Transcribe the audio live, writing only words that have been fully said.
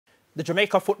The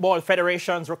Jamaica Football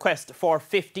Federation's request for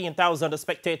 15,000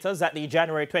 spectators at the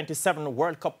January 27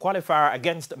 World Cup qualifier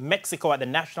against Mexico at the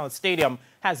National Stadium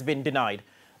has been denied.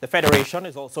 The Federation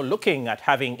is also looking at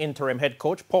having interim head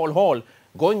coach Paul Hall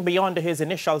going beyond his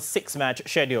initial 6-match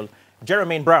schedule.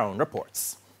 Jermaine Brown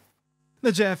reports.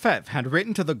 The JFF had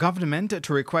written to the government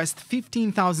to request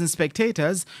 15,000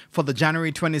 spectators for the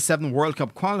January 27 World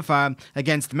Cup qualifier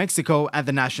against Mexico at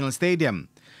the National Stadium.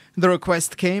 The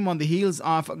request came on the heels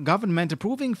of government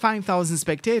approving 5,000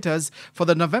 spectators for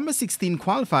the November 16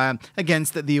 qualifier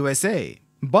against the USA.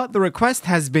 But the request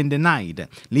has been denied,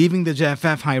 leaving the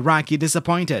JFF hierarchy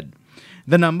disappointed.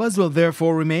 The numbers will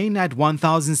therefore remain at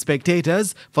 1,000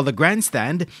 spectators for the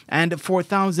grandstand and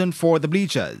 4,000 for the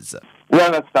bleachers. We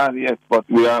understand, yes, but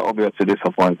we are obviously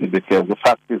disappointed because the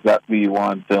fact is that we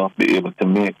want to be able to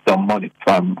make some money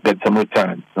get some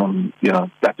returns,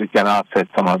 that we can offset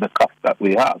some of the costs that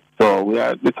we have. So we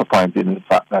are disappointed in the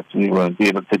fact that we weren't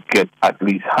able to get at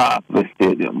least half the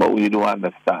stadium, but we do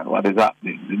understand what is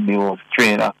happening. The new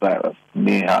strain of virus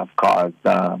may have caused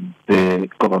the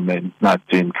government not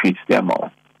to increase the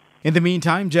amount. In the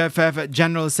meantime, JFF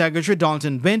General Secretary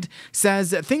Dalton Bint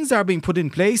says things are being put in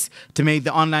place to make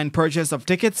the online purchase of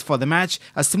tickets for the match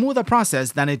a smoother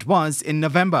process than it was in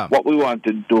November. What we want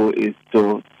to do is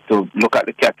to look at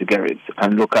the categories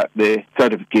and look at the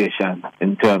certification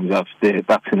in terms of the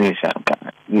vaccination.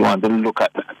 We want to look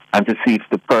at that and to see if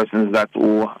the persons that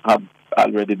who have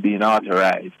already been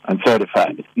authorized and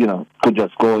certified, could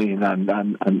just go in and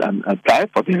apply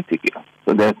for their ticket.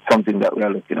 So that's something that we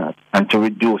are looking at, and to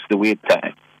reduce the wait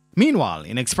time. Meanwhile,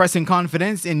 in expressing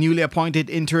confidence in newly appointed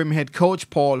interim head coach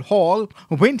Paul Hall,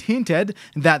 Wint hinted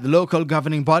that the local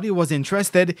governing body was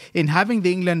interested in having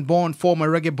the England-born former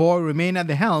reggae boy remain at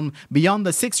the helm beyond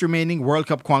the 6 remaining World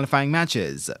Cup qualifying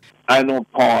matches. I know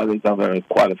Paul is a very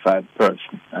qualified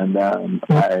person, and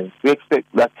I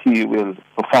expect that he will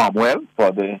perform well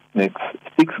for the next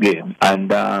 6 games,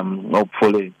 and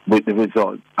hopefully with the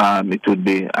result, it would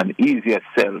be an easier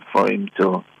sell for him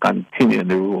to continue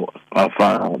the role of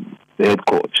the head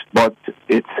coach. But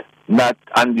it's not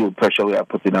undue pressure we are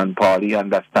putting on Paul. He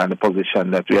understands the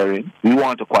position that we are in. We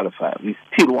want to qualify. We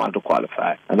still want to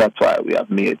qualify, and that's why we have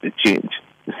made the change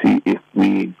to see if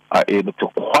we are able to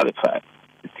qualify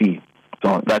the team.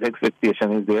 So that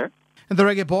expectation is there. The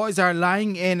Reggae Boys are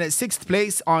lying in 6th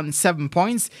place on 7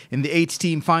 points in the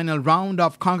 8-team final round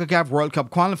of CONCACAF World Cup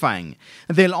qualifying.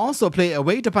 They'll also play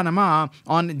away to Panama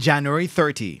on January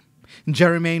 30.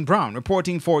 Jermaine Brown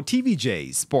reporting for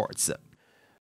TVJ Sports.